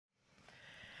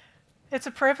It's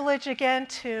a privilege again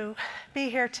to be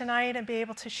here tonight and be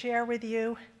able to share with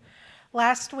you.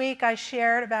 Last week I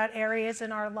shared about areas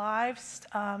in our lives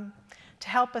to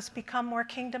help us become more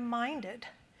kingdom-minded,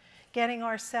 getting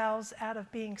ourselves out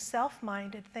of being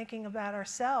self-minded, thinking about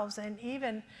ourselves, and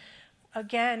even,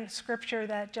 again, scripture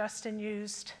that Justin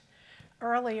used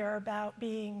earlier about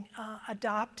being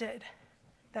adopted,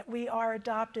 that we are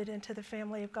adopted into the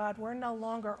family of God. We're no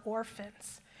longer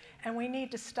orphans, and we need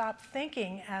to stop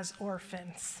thinking as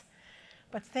orphans,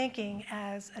 but thinking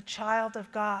as a child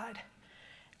of God,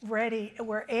 ready.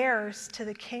 We're heirs to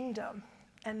the kingdom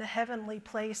and the heavenly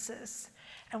places,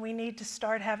 and we need to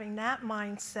start having that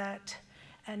mindset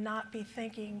and not be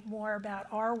thinking more about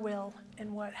our will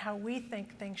and how we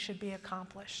think things should be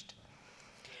accomplished.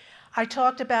 I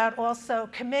talked about also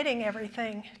committing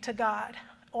everything to God,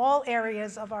 all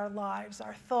areas of our lives,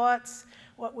 our thoughts,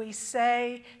 what we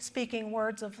say, speaking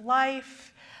words of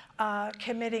life,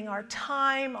 committing our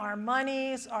time, our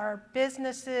monies, our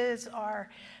businesses, our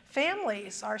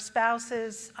families, our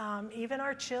spouses, even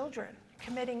our children,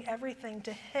 committing everything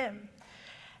to Him.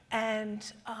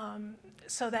 And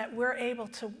so that we're able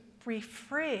to be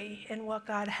free in what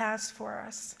God has for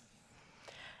us.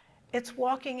 It's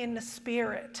walking in the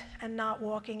Spirit and not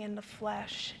walking in the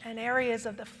flesh. And areas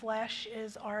of the flesh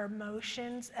is our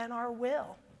emotions and our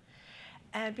will.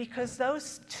 And because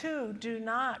those two do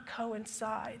not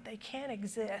coincide, they can't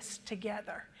exist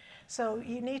together. So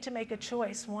you need to make a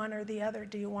choice, one or the other.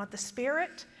 Do you want the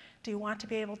Spirit? Do you want to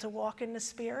be able to walk in the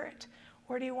Spirit?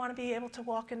 Or do you want to be able to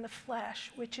walk in the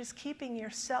flesh, which is keeping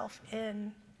yourself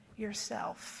in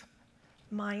yourself,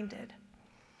 minded?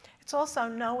 It's also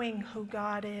knowing who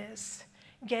God is,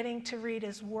 getting to read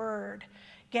His Word,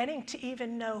 getting to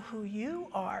even know who you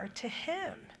are to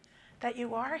Him, that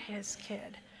you are His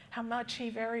kid, how much He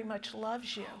very much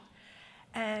loves you.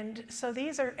 And so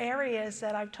these are areas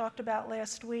that I've talked about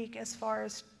last week as far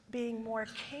as being more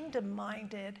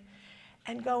kingdom-minded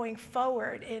and going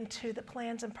forward into the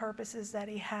plans and purposes that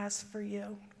He has for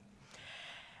you.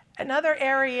 Another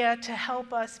area to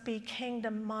help us be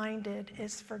kingdom-minded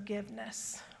is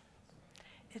forgiveness.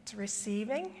 It's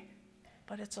receiving,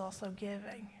 but it's also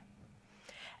giving.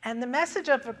 And the message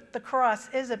of the cross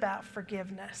is about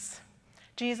forgiveness.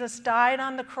 Jesus died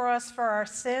on the cross for our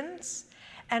sins,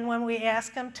 and when we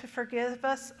ask Him to forgive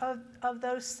us of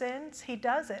those sins, He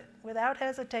does it without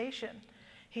hesitation.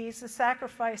 He's the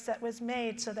sacrifice that was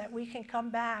made so that we can come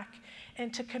back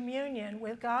into communion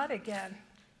with God again.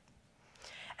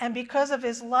 And because of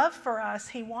His love for us,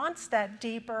 He wants that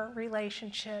deeper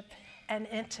relationship and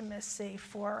intimacy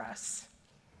for us.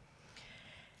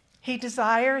 He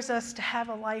desires us to have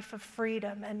a life of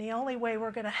freedom, and the only way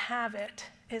we're going to have it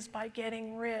is by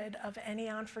getting rid of any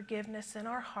unforgiveness in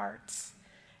our hearts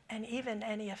and even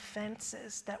any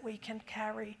offenses that we can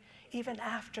carry even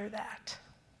after that.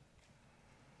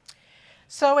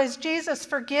 So as Jesus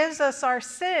forgives us our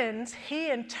sins, He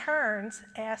in turn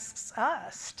asks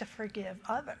us to forgive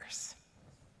others.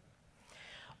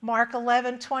 Mark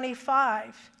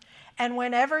 11:25, and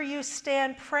whenever you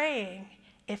stand praying,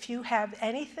 if you have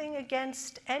anything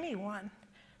against anyone,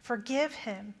 forgive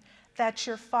him, that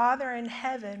your Father in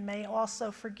heaven may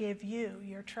also forgive you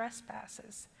your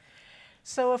trespasses.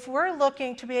 So if we're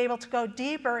looking to be able to go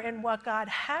deeper in what God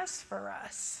has for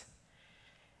us,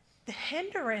 the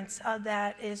hindrance of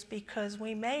that is because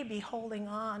we may be holding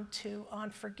on to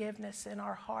unforgiveness in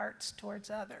our hearts towards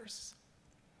others.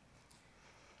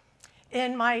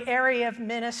 In my area of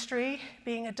ministry,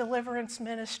 being a deliverance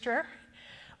minister,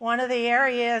 one of the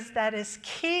areas that is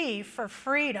key for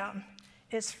freedom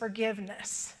is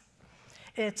forgiveness.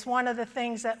 It's one of the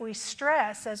things that we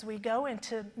stress as we go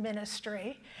into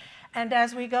ministry, and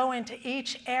as we go into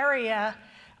each area,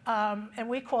 and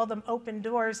we call them open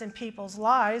doors in people's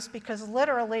lives, because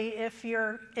literally if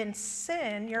you're in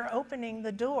sin, you're opening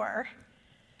the door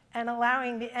and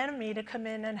allowing the enemy to come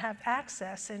in and have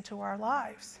access into our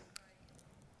lives.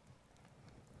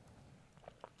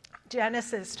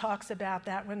 Genesis talks about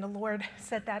that when the Lord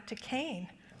said that to Cain.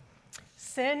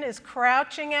 Sin is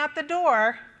crouching at the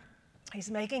door. He's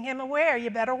making him aware, you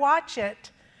better watch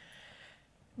it,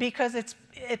 because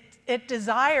it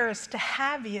desires to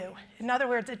have you. In other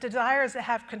words, it desires to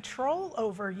have control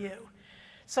over you.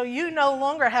 So you no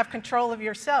longer have control of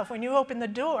yourself. When you open the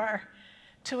door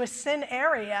to a sin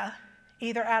area,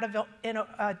 either out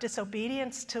of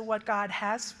disobedience to what God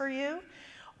has for you,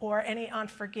 or any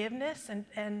unforgiveness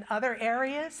and other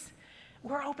areas,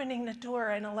 we're opening the door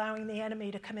and allowing the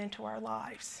enemy to come into our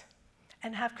lives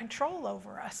and have control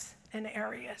over us in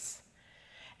areas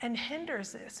and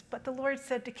hinders this. But the Lord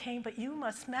said to Cain, but you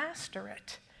must master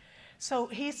it. So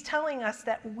he's telling us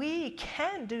that we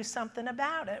can do something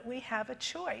about it. We have a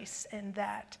choice in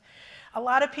that. A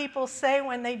lot of people say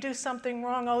when they do something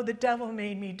wrong, oh, the devil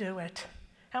made me do it.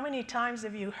 How many times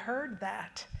have you heard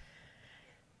that?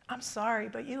 I'm sorry,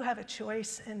 but you have a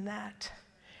choice in that.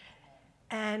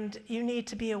 And you need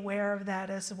to be aware of that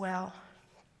as well.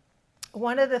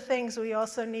 One of the things we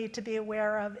also need to be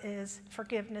aware of is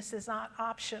forgiveness is not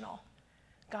optional.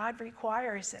 God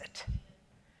requires it.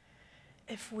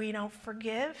 If we don't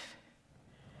forgive,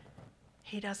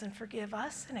 he doesn't forgive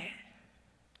us in it.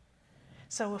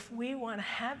 So if we want to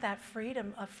have that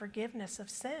freedom of forgiveness of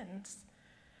sins,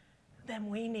 then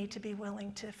we need to be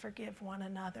willing to forgive one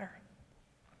another.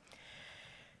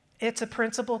 It's a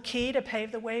principal key to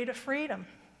pave the way to freedom.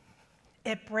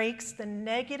 It breaks the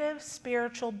negative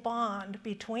spiritual bond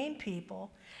between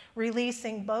people,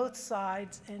 releasing both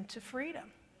sides into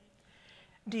freedom.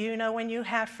 Do you know when you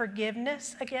have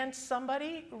forgiveness against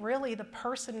somebody, really the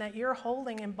person that you're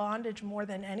holding in bondage more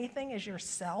than anything is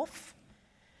yourself?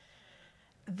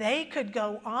 They could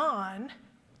go on,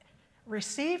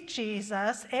 receive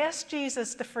Jesus, ask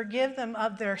Jesus to forgive them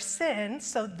of their sins,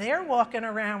 so they're walking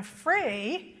around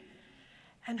free.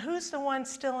 And who's the one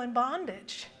still in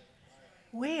bondage?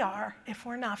 We are, if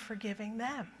we're not forgiving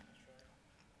them.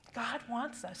 God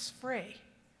wants us free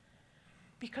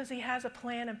because he has a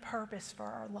plan and purpose for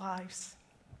our lives.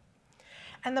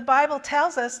 And the Bible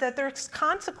tells us that there's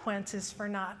consequences for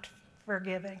not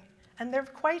forgiving, and they're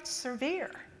quite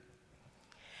severe.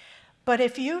 But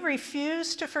if you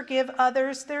refuse to forgive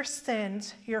others their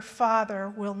sins, your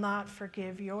Father will not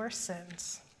forgive your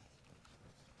sins.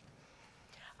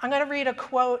 I'm going to read a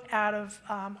quote out of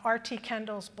R.T.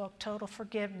 Kendall's book, Total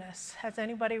Forgiveness. Has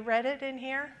anybody read it in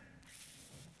here?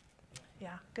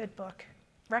 Yeah, good book.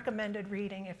 Recommended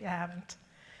reading if you haven't.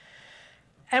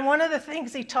 And one of the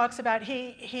things he talks about,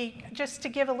 he just to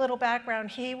give a little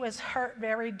background, he was hurt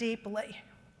very deeply.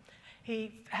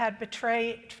 He had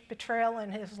betrayal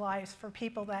in his life for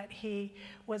people that he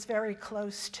was very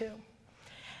close to.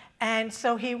 And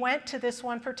so he went to this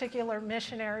one particular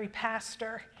missionary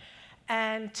pastor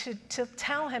and to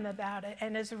tell him about it.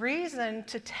 And his reason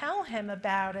to tell him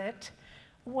about it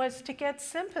was to get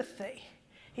sympathy.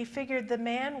 He figured the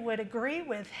man would agree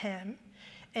with him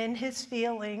in his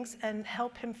feelings and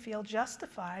help him feel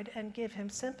justified and give him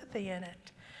sympathy in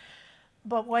it.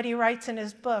 But what he writes in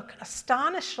his book,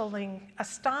 astonishingly,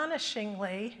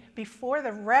 before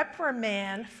the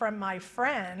reprimand from my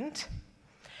friend,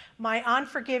 my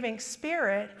unforgiving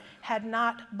spirit had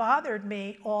not bothered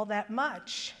me all that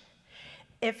much.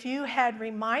 If you had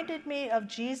reminded me of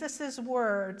Jesus'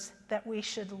 words that we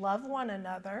should love one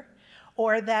another,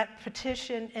 or that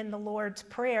petition in the Lord's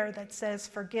Prayer that says,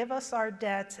 forgive us our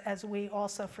debts as we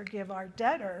also forgive our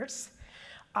debtors,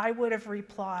 I would have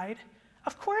replied,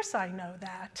 of course I know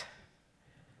that.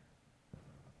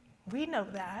 We know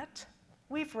that.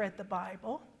 We've read the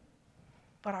Bible,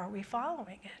 but are we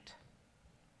following it?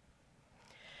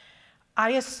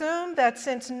 I assume that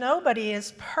since nobody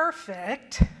is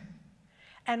perfect,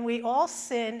 and we all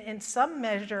sin in some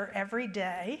measure every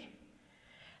day,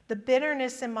 the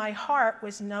bitterness in my heart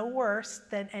was no worse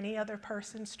than any other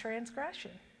person's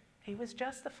transgression. He was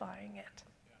justifying it.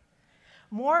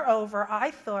 Moreover,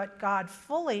 I thought God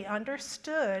fully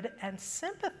understood and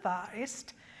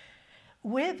sympathized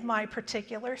with my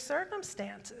particular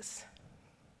circumstances.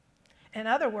 In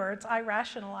other words, I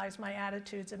rationalized my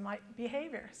attitudes and my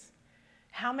behaviors.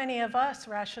 How many of us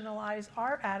rationalize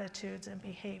our attitudes and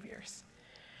behaviors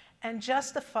and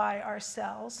justify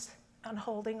ourselves on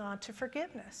holding on to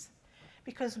forgiveness?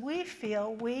 Because we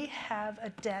feel we have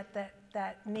a debt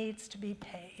that needs to be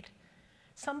paid.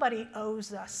 Somebody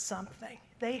owes us something.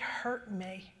 They hurt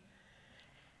me.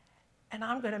 And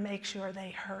I'm going to make sure they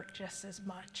hurt just as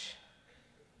much.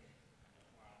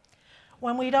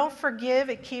 When we don't forgive,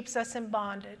 it keeps us in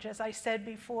bondage. As I said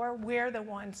before, we're the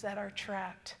ones that are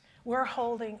trapped. We're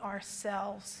holding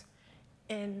ourselves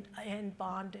in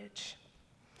bondage.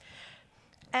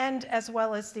 And as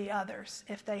well as the others,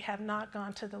 if they have not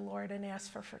gone to the Lord and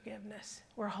asked for forgiveness,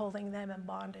 we're holding them in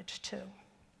bondage too.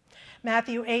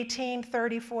 Matthew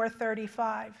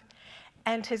 18:34-35.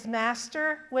 And his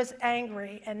master was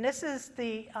angry. And this is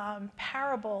the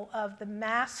parable of the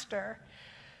master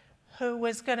who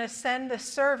was going to send the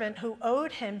servant who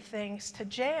owed him things to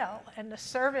jail. And the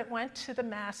servant went to the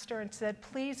master and said,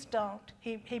 please don't.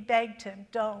 He begged him,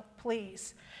 don't,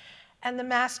 please. And the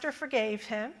master forgave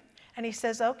him. And he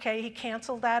says, okay, he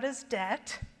canceled out his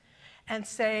debt and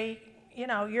say,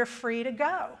 you're free to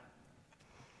go.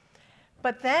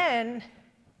 But then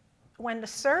when the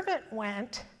servant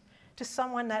went to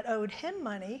someone that owed him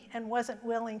money and wasn't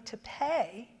willing to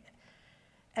pay,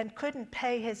 and couldn't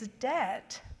pay his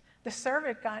debt, the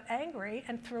servant got angry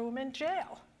and threw him in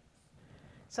jail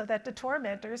so that the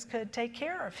tormentors could take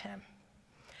care of him.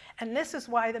 And this is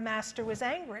why the master was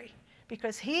angry,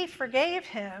 because he forgave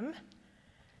him,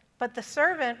 but the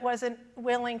servant wasn't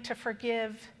willing to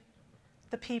forgive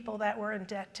the people that were in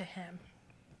debt to him.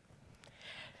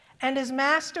 And his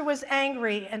master was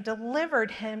angry and delivered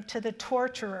him to the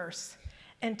torturers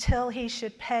until he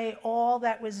should pay all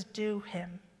that was due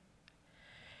him.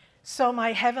 So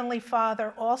my heavenly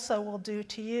Father also will do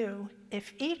to you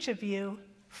if each of you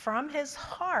from his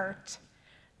heart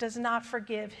does not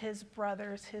forgive his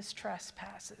brothers his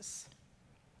trespasses.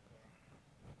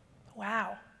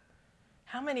 Wow.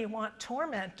 How many want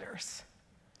tormentors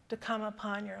to come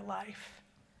upon your life?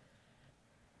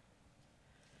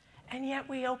 And yet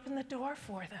we open the door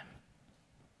for them.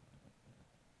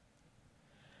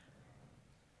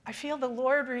 I feel the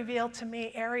Lord revealed to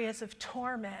me areas of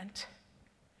torment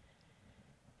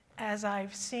as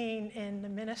I've seen in the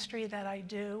ministry that I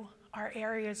do, are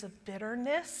areas of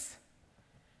bitterness,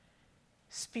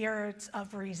 spirits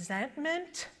of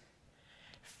resentment,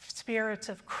 spirits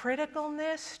of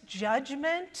criticalness,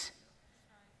 judgment,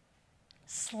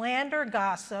 slander,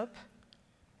 gossip,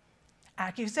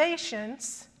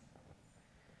 accusations,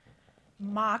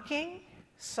 mocking,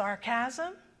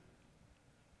 sarcasm,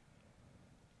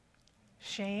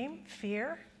 shame,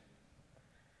 fear,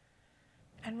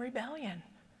 and rebellion.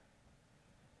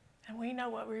 And we know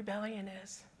what rebellion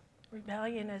is.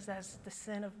 Rebellion is as the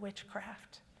sin of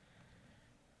witchcraft.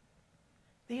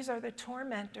 These are the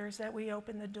tormentors that we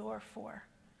open the door for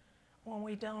when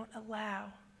we don't allow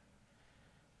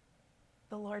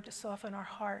the Lord to soften our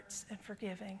hearts in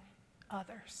forgiving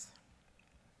others.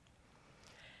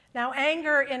 Now,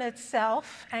 anger in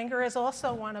itself, anger is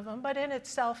also one of them, but in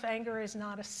itself, anger is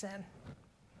not a sin.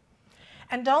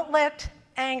 And don't let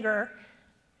anger,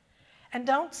 and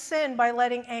don't sin by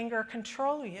letting anger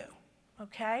control you,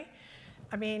 okay?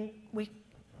 I mean,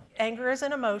 anger is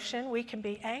an emotion. We can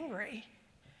be angry.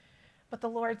 But the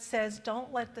Lord says,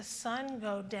 don't let the sun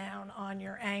go down on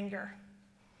your anger.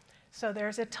 So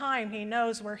there's a time, he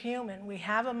knows we're human. We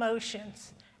have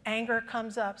emotions. Anger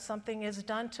comes up. Something is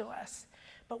done to us.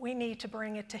 But we need to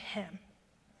bring it to him.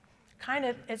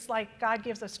 It's like God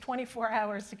gives us 24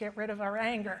 hours to get rid of our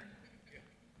anger.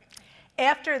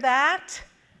 After that,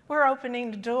 we're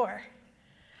opening the door.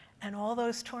 And all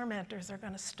those tormentors are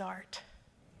going to start.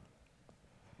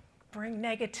 Bring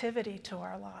negativity to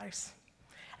our lives.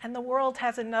 And the world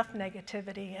has enough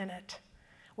negativity in it.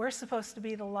 We're supposed to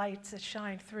be the lights that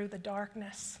shine through the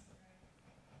darkness.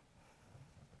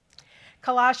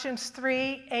 Colossians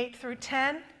 3, 8 through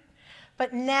 10.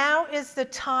 But now is the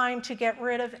time to get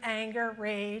rid of anger,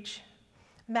 rage,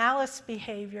 malice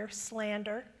behavior,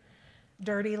 slander,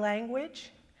 dirty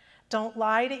language. Don't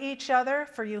lie to each other,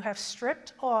 for you have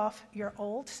stripped off your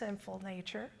old sinful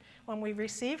nature. When we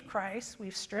receive Christ,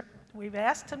 we've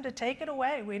asked him to take it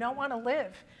away. We don't want to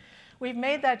live. We've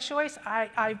made that choice.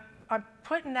 I'm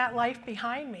putting that life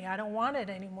behind me. I don't want it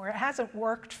anymore. It hasn't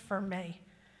worked for me.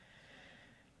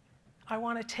 I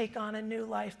want to take on a new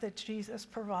life that Jesus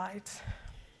provides.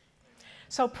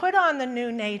 So put on the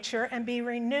new nature and be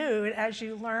renewed as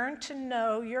you learn to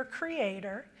know your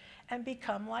Creator and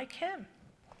become like him.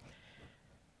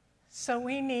 So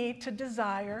we need to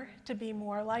desire to be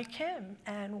more like him.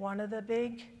 And one of the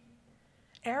big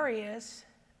areas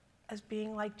as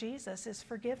being like Jesus is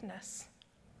forgiveness.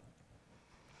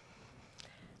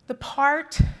 The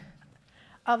part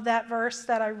of that verse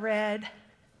that I read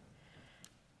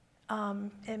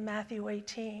in Matthew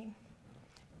 18,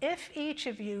 if each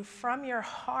of you from your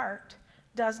heart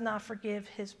does not forgive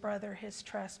his brother his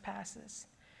trespasses,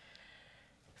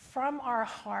 from our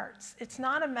hearts, it's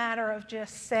not a matter of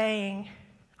just saying,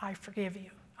 I forgive you,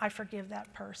 I forgive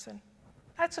that person.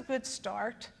 That's a good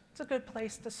start. It's a good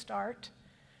place to start.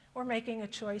 We're making a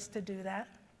choice to do that.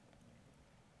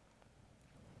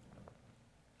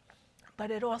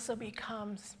 But it also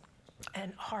becomes a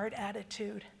heart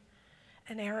attitude,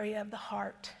 an area of the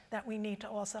heart that we need to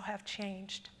also have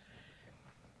changed.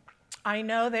 I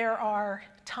know there are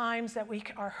times that we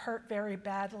are hurt very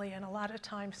badly, and a lot of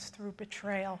times through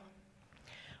betrayal.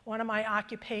 One of my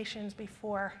occupations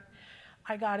before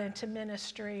I got into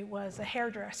ministry was a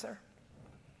hairdresser.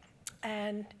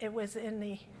 And it was in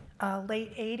the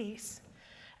late 80s.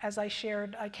 As I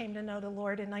shared, I came to know the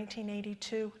Lord in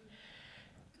 1982.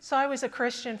 So I was a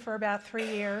Christian for about 3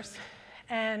 years.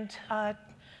 And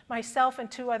myself and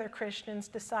 2 other Christians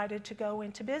decided to go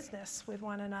into business with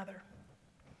one another.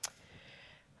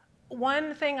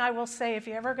 One thing I will say, if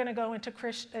you're ever going to go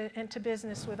into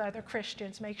business with other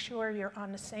Christians, make sure you're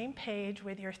on the same page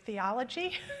with your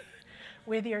theology,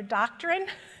 with your doctrine,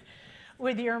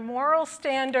 with your moral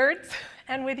standards,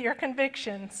 and with your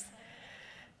convictions.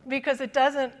 Because it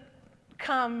doesn't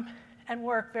come and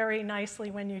work very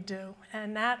nicely when you do.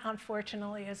 And that,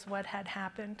 unfortunately, is what had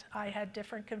happened. I had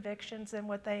different convictions than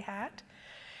what they had.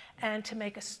 And to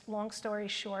make a long story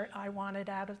short, I wanted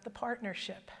out of the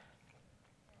partnership.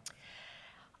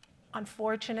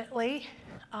 Unfortunately,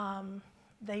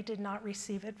 they did not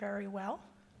receive it very well.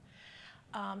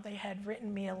 They had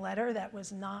written me a letter that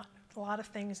was not, a lot of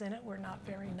things in it were not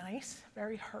very nice,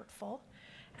 very hurtful,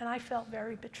 and I felt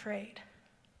very betrayed.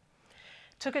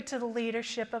 Took it to the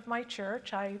leadership of my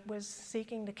church. I was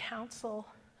seeking the counsel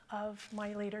of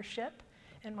my leadership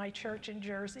in my church in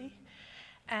Jersey,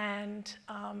 and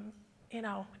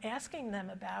asking them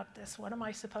about this. What am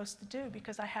I supposed to do?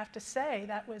 Because I have to say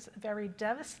that was very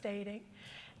devastating,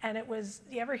 and it was,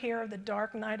 you ever hear of the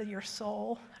dark night of your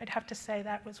soul? I'd have to say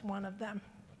that was one of them.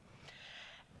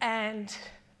 And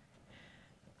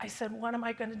I said, what am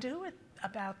I going to do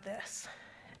about this?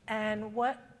 And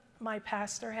what my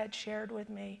pastor had shared with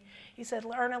me, he said,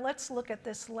 Erna, let's look at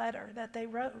this letter that they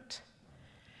wrote,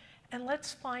 and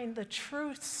let's find the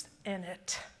truths in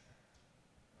it.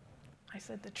 I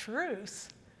said, the truths?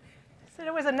 I said,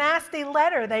 it was a nasty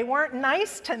letter. They weren't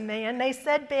nice to me, and they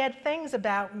said bad things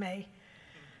about me.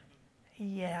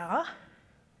 Yeah.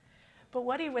 But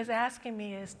what he was asking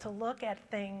me is to look at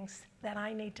things that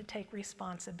I need to take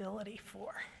responsibility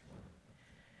for,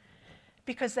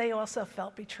 because they also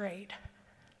felt betrayed.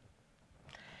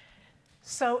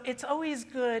 So it's always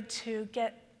good to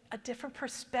get a different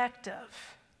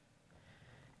perspective.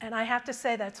 And I have to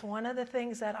say that's one of the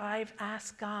things that I've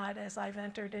asked God as I've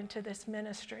entered into this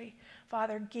ministry.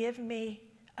 Father, give me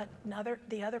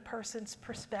the other person's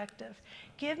perspective.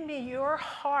 Give me your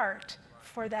heart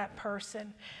for that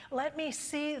person. Let me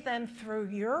see them through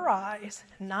your eyes,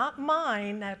 not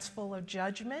mine, that's full of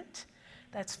judgment,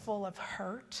 that's full of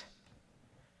hurt,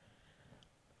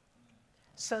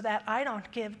 so that I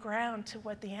don't give ground to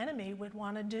what the enemy would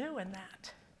want to do in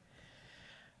that.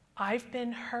 I've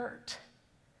been hurt.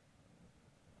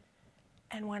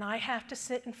 And when I have to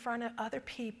sit in front of other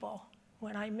people,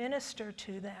 when I minister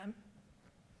to them,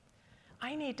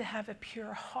 I need to have a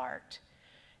pure heart.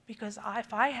 Because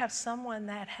if I have someone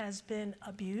that has been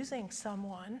abusing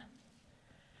someone,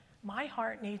 my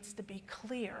heart needs to be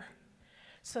clear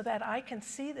so that I can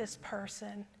see this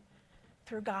person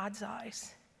through God's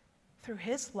eyes, through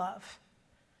his love.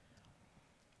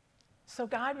 So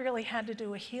God really had to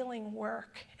do a healing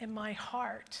work in my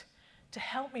heart to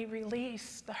help me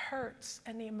release the hurts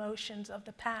and the emotions of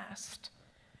the past.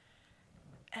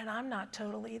 And I'm not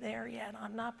totally there yet.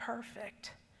 I'm not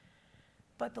perfect.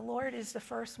 But the Lord is the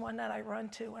first one that I run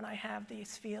to when I have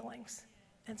these feelings,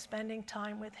 and spending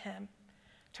time with him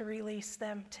to release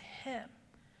them to him,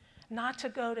 not to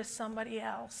go to somebody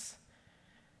else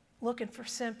looking for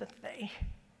sympathy,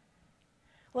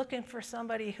 looking for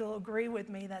somebody who'll agree with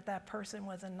me that that person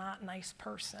was a not nice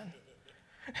person.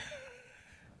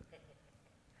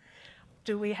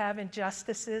 Do we have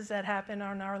injustices that happen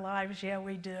in our lives? Yeah,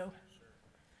 we do.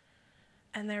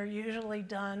 And they're usually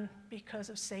done because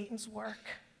of Satan's work,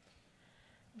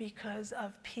 because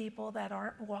of people that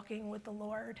aren't walking with the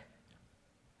Lord.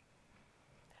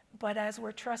 But as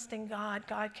we're trusting God,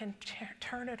 God can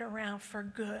turn it around for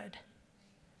good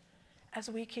as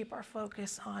we keep our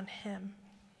focus on him.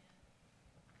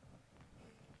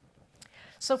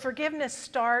 So forgiveness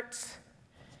starts,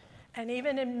 and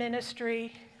even in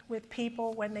ministry, with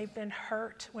people when they've been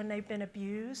hurt, when they've been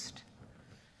abused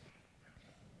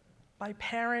by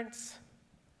parents,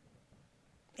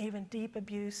 even deep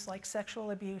abuse like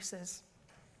sexual abuses.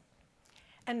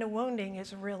 And the wounding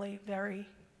is really very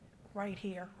right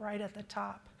here, right at the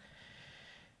top.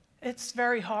 It's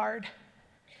very hard,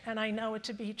 and I know it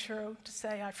to be true to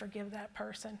say I forgive that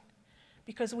person,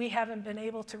 because we haven't been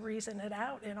able to reason it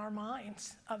out in our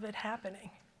minds of it happening.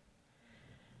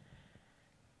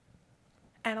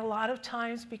 And a lot of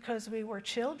times, because we were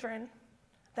children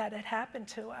that it happened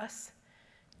to us,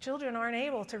 children aren't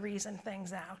able to reason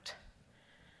things out.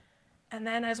 And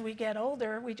then as we get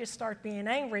older, we just start being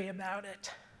angry about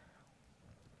it.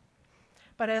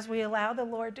 But as we allow the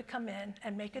Lord to come in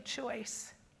and make a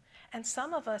choice, and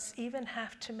some of us even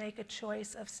have to make a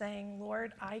choice of saying,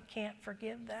 Lord, I can't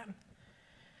forgive them,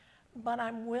 but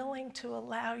I'm willing to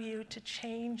allow you to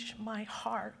change my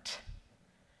heart.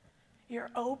 You're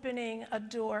opening a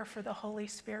door for the Holy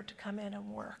Spirit to come in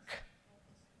and work.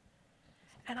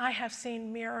 And I have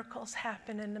seen miracles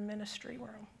happen in the ministry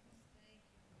room.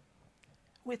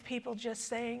 with people just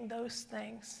saying those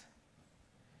things.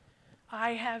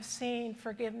 I have seen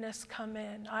forgiveness come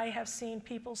in. I have seen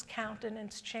people's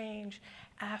countenance change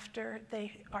after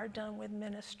they are done with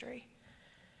ministry.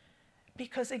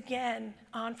 Because again,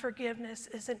 unforgiveness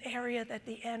is an area that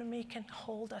the enemy can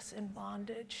hold us in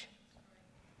bondage.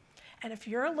 And if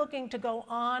you're looking to go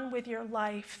on with your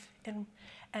life and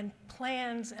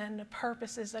plans and the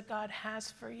purposes that God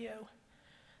has for you,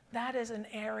 that is an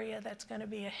area that's going to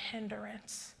be a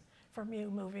hindrance from you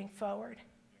moving forward.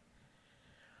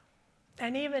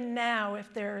 And even now,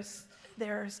 if there's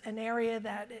an area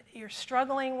that you're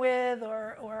struggling with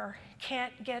or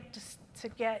can't get to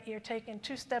get, you're taking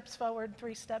 2 steps forward,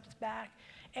 3 steps back,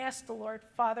 ask the Lord,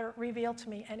 Father, reveal to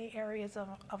me any areas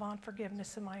of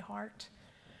unforgiveness in my heart.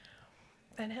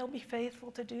 And he'll be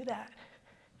faithful to do that.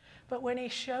 But when he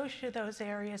shows you those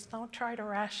areas, don't try to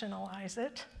rationalize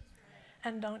it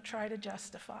and don't try to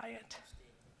justify it.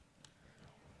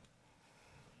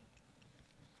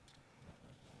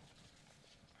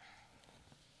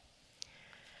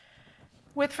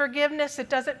 With forgiveness, it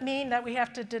doesn't mean that we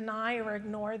have to deny or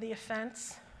ignore the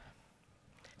offense,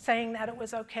 saying that it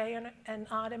was okay and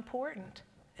not important.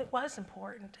 It was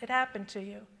important. It happened to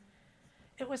you.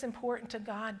 It was important to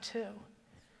God too.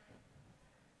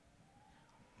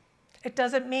 It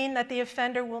doesn't mean that the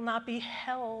offender will not be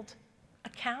held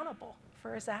accountable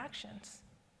for his actions.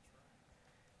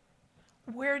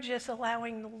 We're just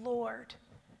allowing the Lord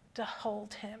to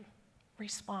hold him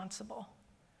responsible.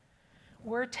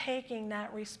 We're taking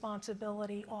that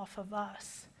responsibility off of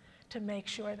us to make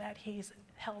sure that he's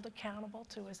held accountable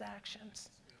to his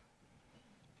actions.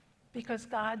 Because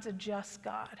God's a just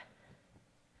God,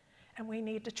 and we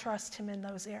need to trust him in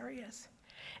those areas.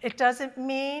 It doesn't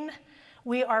mean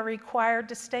we are required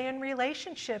to stay in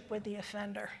relationship with the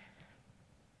offender.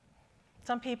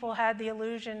 Some people had the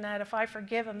illusion that if I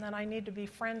forgive him, then I need to be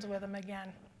friends with him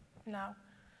again. No,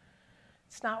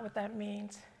 it's not what that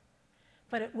means.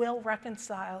 But it will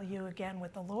reconcile you again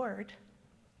with the Lord.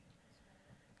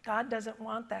 God doesn't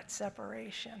want that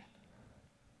separation.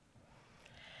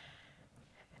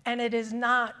 And it is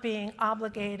not being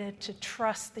obligated to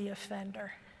trust the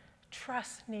offender.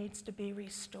 Trust needs to be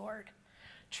restored.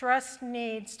 Trust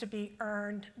needs to be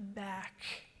earned back.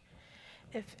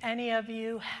 If any of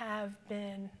you have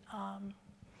been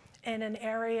in an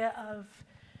area of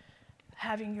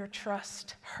having your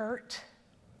trust hurt,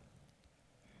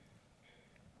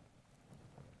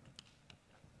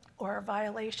 or a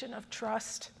violation of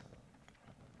trust.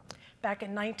 Back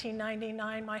in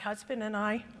 1999, my husband and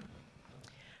I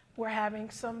were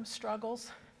having some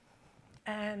struggles,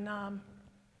 and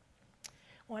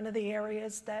one of the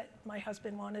areas that my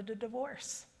husband wanted a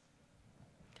divorce.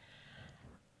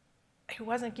 He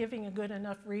wasn't giving a good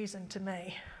enough reason to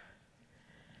me.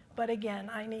 But again,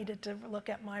 I needed to look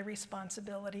at my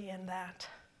responsibility in that.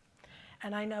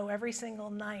 And I know every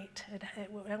single night, it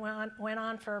went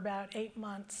on for about 8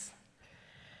 months.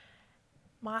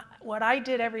 What I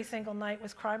did every single night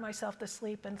was cry myself to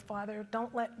sleep and, Father,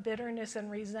 don't let bitterness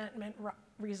and resentment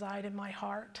reside in my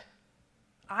heart.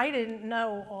 I didn't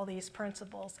know all these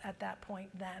principles at that point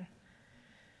then.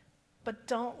 But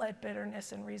don't let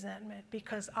bitterness and resentment,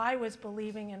 because I was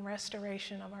believing in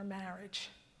restoration of our marriage.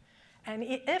 And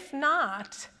if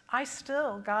not,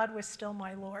 God was still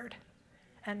my Lord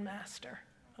and master,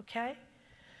 okay?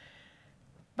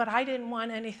 But I didn't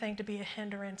want anything to be a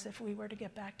hindrance if we were to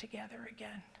get back together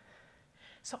again.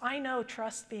 So I know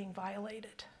trust being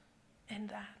violated in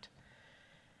that.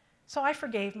 So I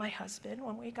forgave my husband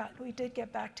when we did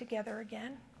get back together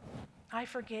again. I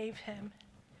forgave him.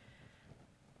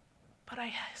 But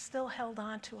I still held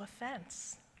on to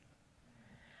offense.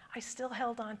 I still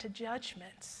held on to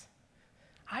judgments.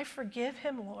 I forgive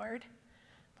him, Lord,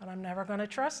 but I'm never going to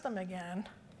trust him again.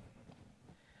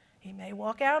 He may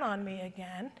walk out on me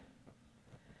again.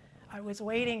 I was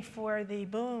waiting for the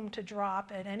boom to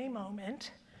drop at any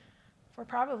moment for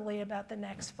probably about the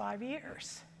next 5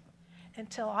 years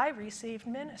until I received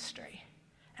ministry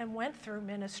and went through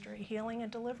ministry, healing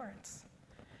and deliverance,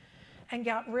 and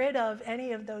got rid of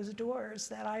any of those doors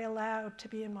that I allowed to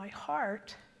be in my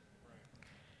heart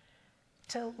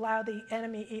to allow the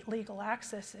enemy legal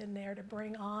access in there to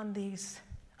bring on these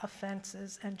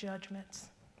offenses and judgments.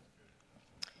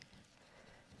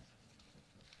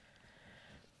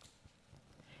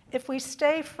 If we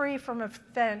stay free from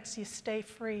offense, you stay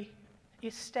free.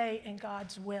 You stay in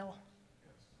God's will.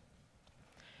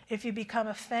 If you become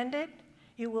offended,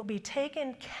 you will be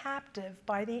taken captive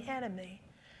by the enemy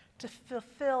to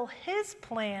fulfill his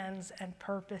plans and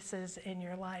purposes in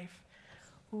your life.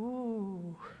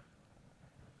 Ooh.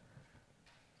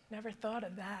 Never thought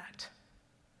of that.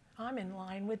 I'm in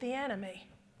line with the enemy.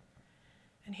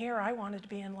 And here I wanted to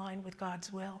be in line with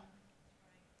God's will.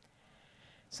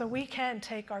 So we can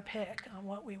take our pick on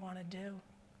what we want to do.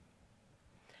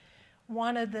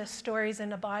 One of the stories in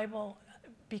the Bible,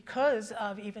 because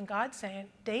of even God saying,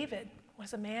 David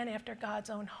was a man after God's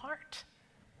own heart.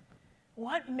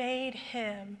 What made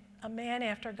him a man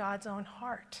after God's own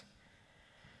heart?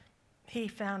 He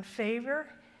found favor.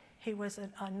 He was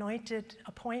an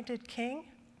appointed king,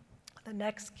 the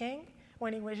next king,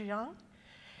 when he was young.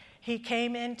 He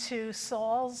came into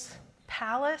Saul's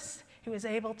palace. He was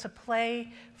able to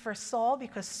play for Saul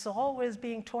because Saul was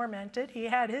being tormented. He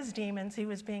had his demons he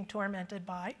was being tormented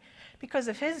by because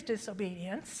of his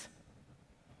disobedience.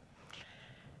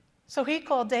 So he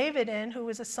called David in, who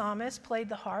was a psalmist, played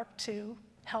the harp to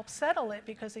help settle it,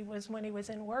 because when he was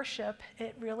in worship,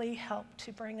 it really helped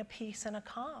to bring a peace and a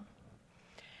calm.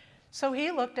 So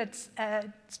he looked at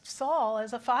Saul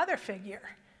as a father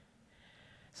figure,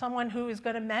 someone who was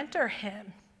going to mentor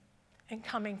him in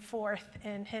coming forth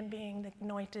in him being the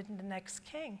anointed and the next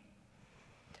king.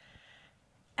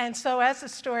 And so as the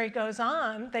story goes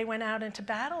on, they went out into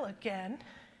battle again,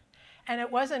 and it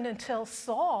wasn't until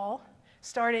Saul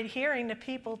started hearing the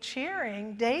people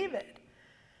cheering David.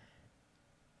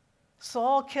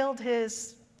 Saul killed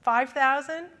his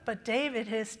 5,000, but David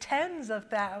his tens of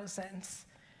thousands.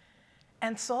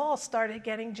 And Saul started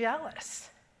getting jealous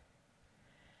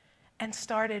and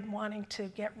started wanting to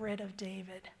get rid of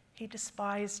David. He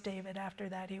despised David after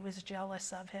that. He was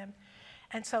jealous of him.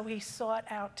 And so he sought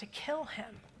out to kill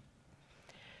him.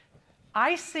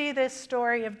 I see this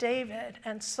story of David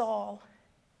and Saul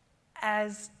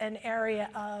as an area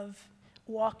of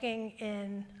walking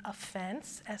in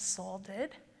offense, as Saul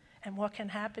did, and what can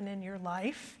happen in your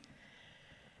life,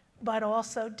 but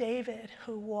also David,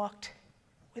 who walked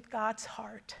with God's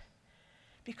heart,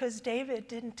 because David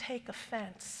didn't take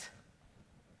offense.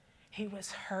 He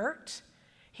was hurt.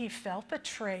 He felt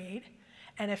betrayed.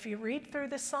 And if you read through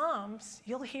the Psalms,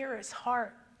 you'll hear his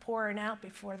heart pouring out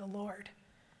before the Lord.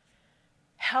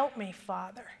 Help me,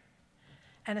 Father.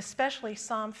 And especially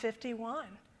Psalm 51.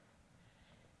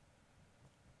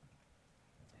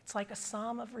 It's like a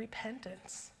psalm of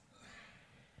repentance.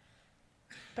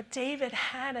 But David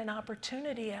had an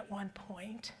opportunity at one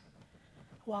point,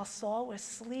 while Saul was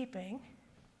sleeping,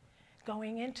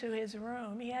 going into his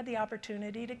room. He had the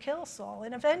opportunity to kill Saul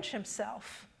and avenge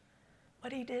himself,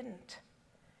 but he didn't.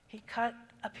 He cut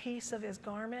a piece of his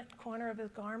garment, corner of his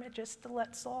garment, just to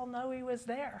let Saul know he was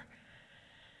there.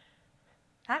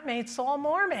 That made Saul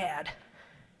more mad.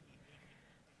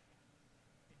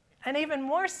 And even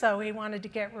more so, he wanted to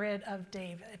get rid of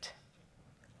David.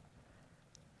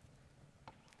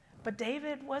 But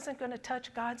David wasn't going to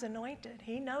touch God's anointed.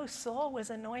 He knows Saul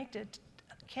was anointed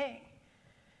king.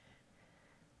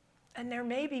 And there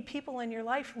may be people in your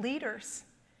life, leaders,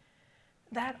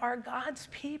 that are God's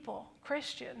people,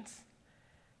 Christians,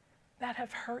 that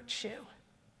have hurt you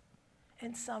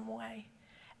in some way.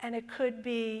 And it could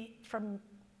be from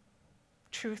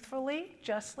truthfully,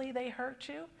 justly they hurt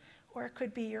you, or it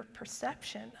could be your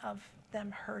perception of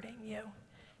them hurting you.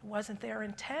 It wasn't their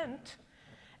intent.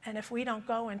 And if we don't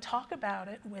go and talk about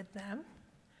it with them,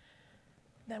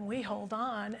 then we hold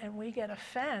on and we get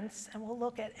offense, and we'll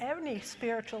look at any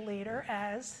spiritual leader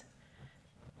as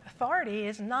authority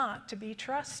is not to be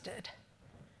trusted.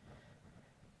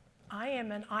 I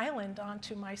am an island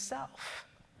unto myself.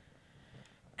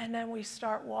 And then we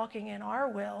start walking in our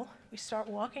will. We start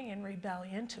walking in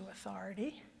rebellion to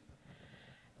authority.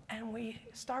 And we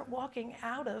start walking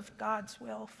out of God's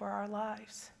will for our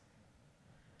lives.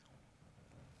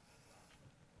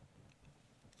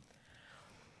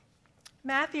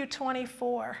 Matthew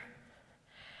 24.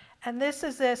 And this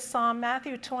is this Psalm,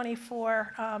 Matthew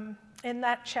 24. In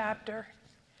that chapter,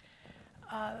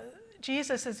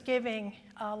 Jesus is giving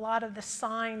a lot of the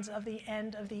signs of the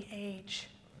end of the age.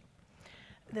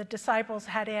 The disciples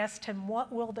had asked him,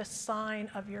 what will the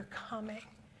sign of your coming?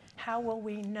 How will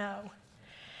we know?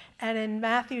 And in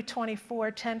Matthew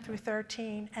 24, 10 through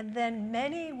 13, and then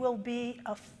many will be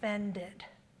offended,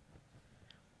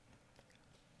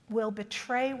 will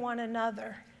betray one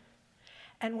another,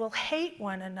 and will hate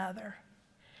one another.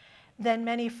 Then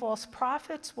many false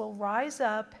prophets will rise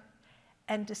up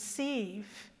and deceive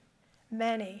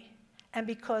many. And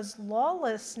because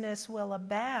lawlessness will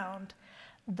abound,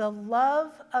 the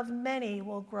love of many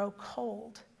will grow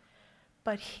cold.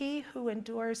 But he who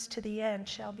endures to the end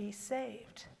shall be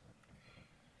saved.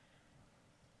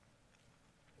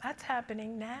 That's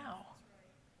happening now.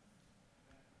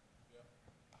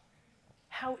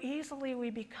 How easily we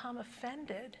become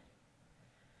offended,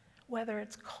 whether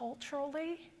it's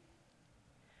culturally,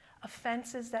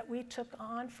 offenses that we took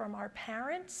on from our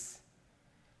parents,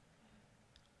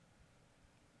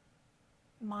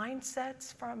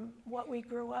 mindsets from what we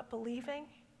grew up believing,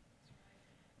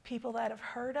 people that have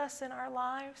hurt us in our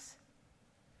lives,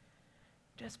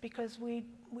 just because we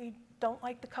don't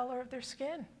like the color of their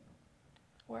skin.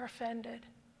 We're offended.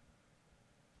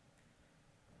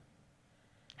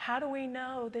 How do we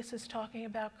know this is talking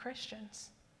about Christians?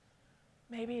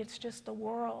 Maybe it's just the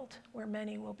world where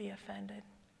many will be offended.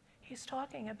 He's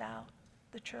talking about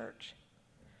the church.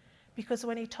 Because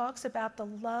when he talks about the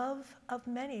love of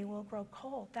many will grow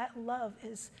cold, that love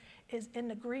is in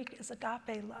the Greek is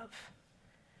agape love.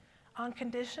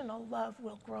 Unconditional love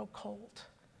will grow cold.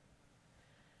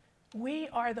 We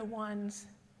are the ones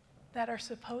that are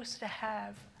supposed to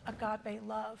have agape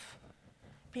love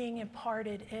being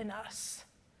imparted in us.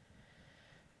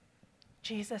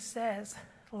 Jesus says,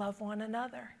 love one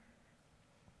another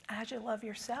as you love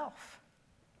yourself.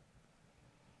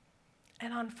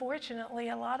 And unfortunately,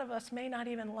 a lot of us may not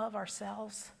even love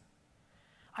ourselves.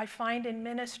 I find in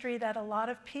ministry that a lot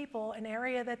of people, an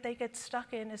area that they get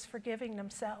stuck in is forgiving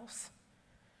themselves.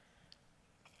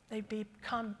 They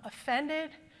become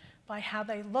offended by how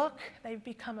they look. They've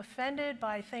become offended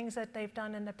by things that they've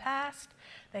done in the past.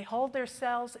 They hold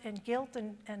themselves in guilt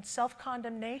and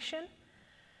self-condemnation,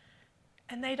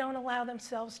 and they don't allow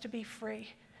themselves to be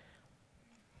free.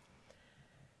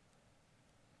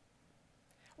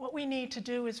 What we need to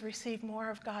do is receive more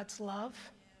of God's love.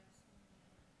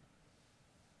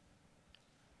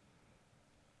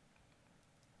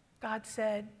 God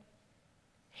said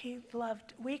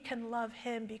we can love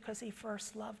him because he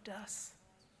first loved us.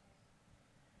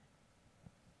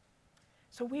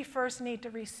 So we first need to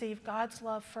receive God's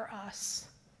love for us,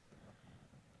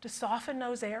 to soften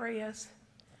those areas,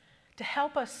 to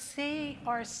help us see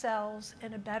ourselves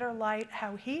in a better light,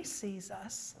 how he sees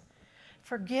us,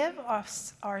 forgive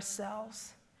us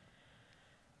ourselves,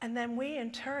 and then we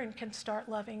in turn can start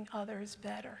loving others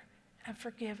better and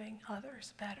forgiving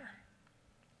others better.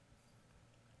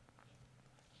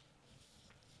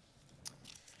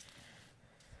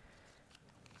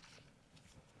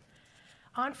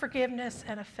 Unforgiveness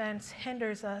and offense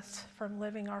hinders us from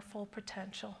living our full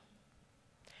potential.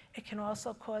 It can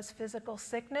also cause physical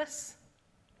sickness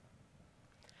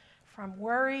from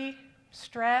worry,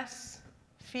 stress,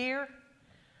 fear,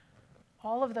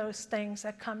 all of those things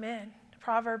that come in.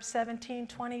 Proverbs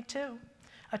 17:22,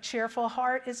 a cheerful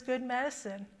heart is good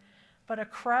medicine, but a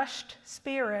crushed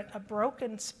spirit, a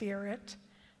broken spirit,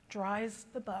 dries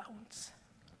the bones.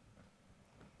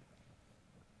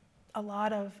 A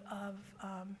lot of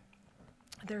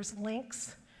there's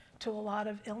links to a lot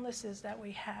of illnesses that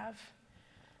we have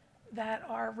that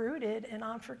are rooted in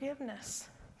unforgiveness.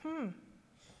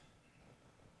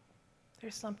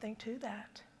 There's something to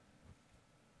that.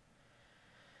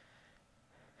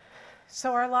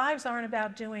 So our lives aren't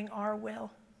about doing our will,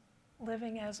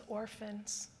 living as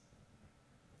orphans.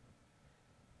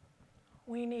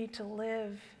 We need to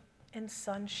live in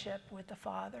sonship with the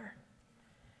Father,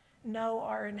 know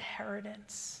our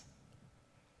inheritance,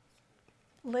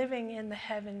 living in the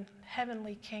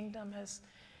heavenly kingdom, as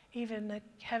even the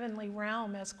heavenly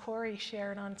realm, as Corey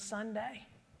shared on Sunday.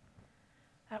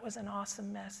 That was an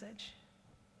awesome message,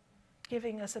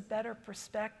 giving us a better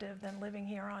perspective than living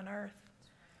here on earth.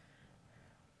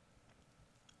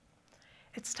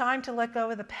 It's time to let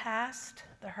go of the past,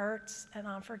 the hurts, and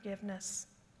unforgiveness.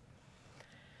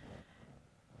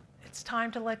 It's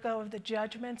time to let go of the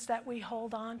judgments that we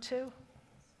hold on to,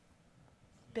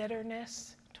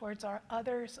 bitterness towards our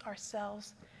others,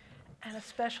 ourselves, and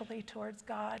especially towards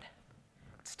God.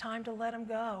 It's time to let them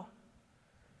go.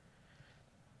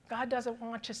 God doesn't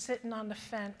want you sitting on the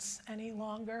fence any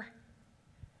longer.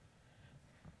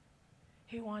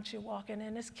 He wants you walking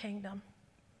in his kingdom.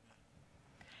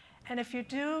 And if you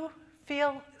do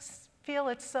feel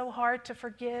it's so hard to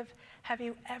forgive, have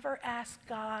you ever asked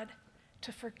God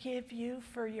to forgive you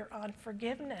for your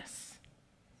unforgiveness?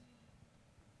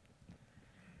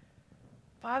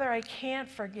 Father, I can't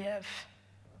forgive.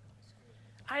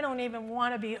 I don't even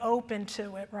want to be open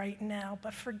to it right now,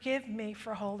 but forgive me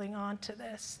for holding on to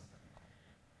this.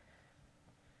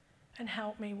 And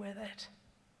help me with it.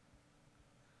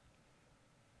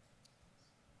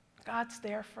 God's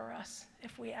there for us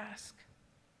if we ask.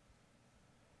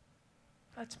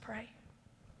 Let's pray.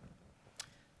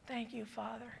 Thank you,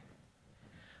 Father.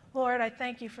 Lord, I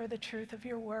thank you for the truth of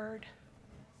your word.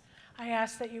 I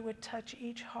ask that you would touch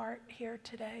each heart here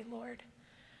today, Lord,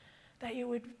 that you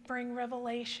would bring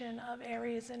revelation of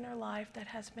areas in their life that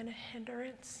has been a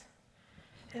hindrance.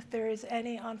 If there is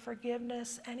any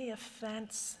unforgiveness, any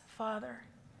offense, Father,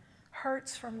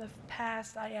 hurts from the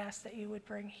past, I ask that you would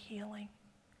bring healing,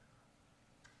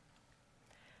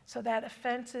 so that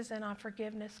offenses and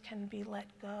unforgiveness can be let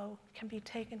go, can be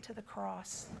taken to the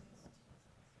cross,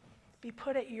 be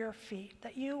put at your feet,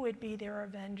 that you would be their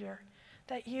avenger,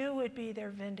 that you would be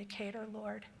their vindicator,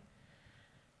 Lord.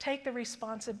 Take the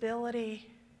responsibility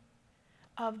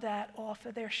of that off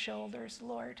of their shoulders,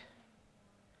 Lord,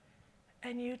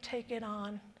 and you take it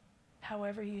on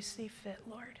however you see fit,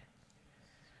 Lord.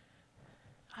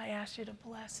 I ask you to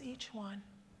bless each one,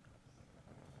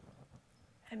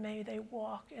 and may they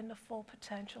walk in the full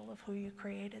potential of who you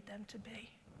created them to be.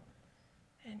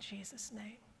 In Jesus'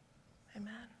 name,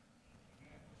 amen.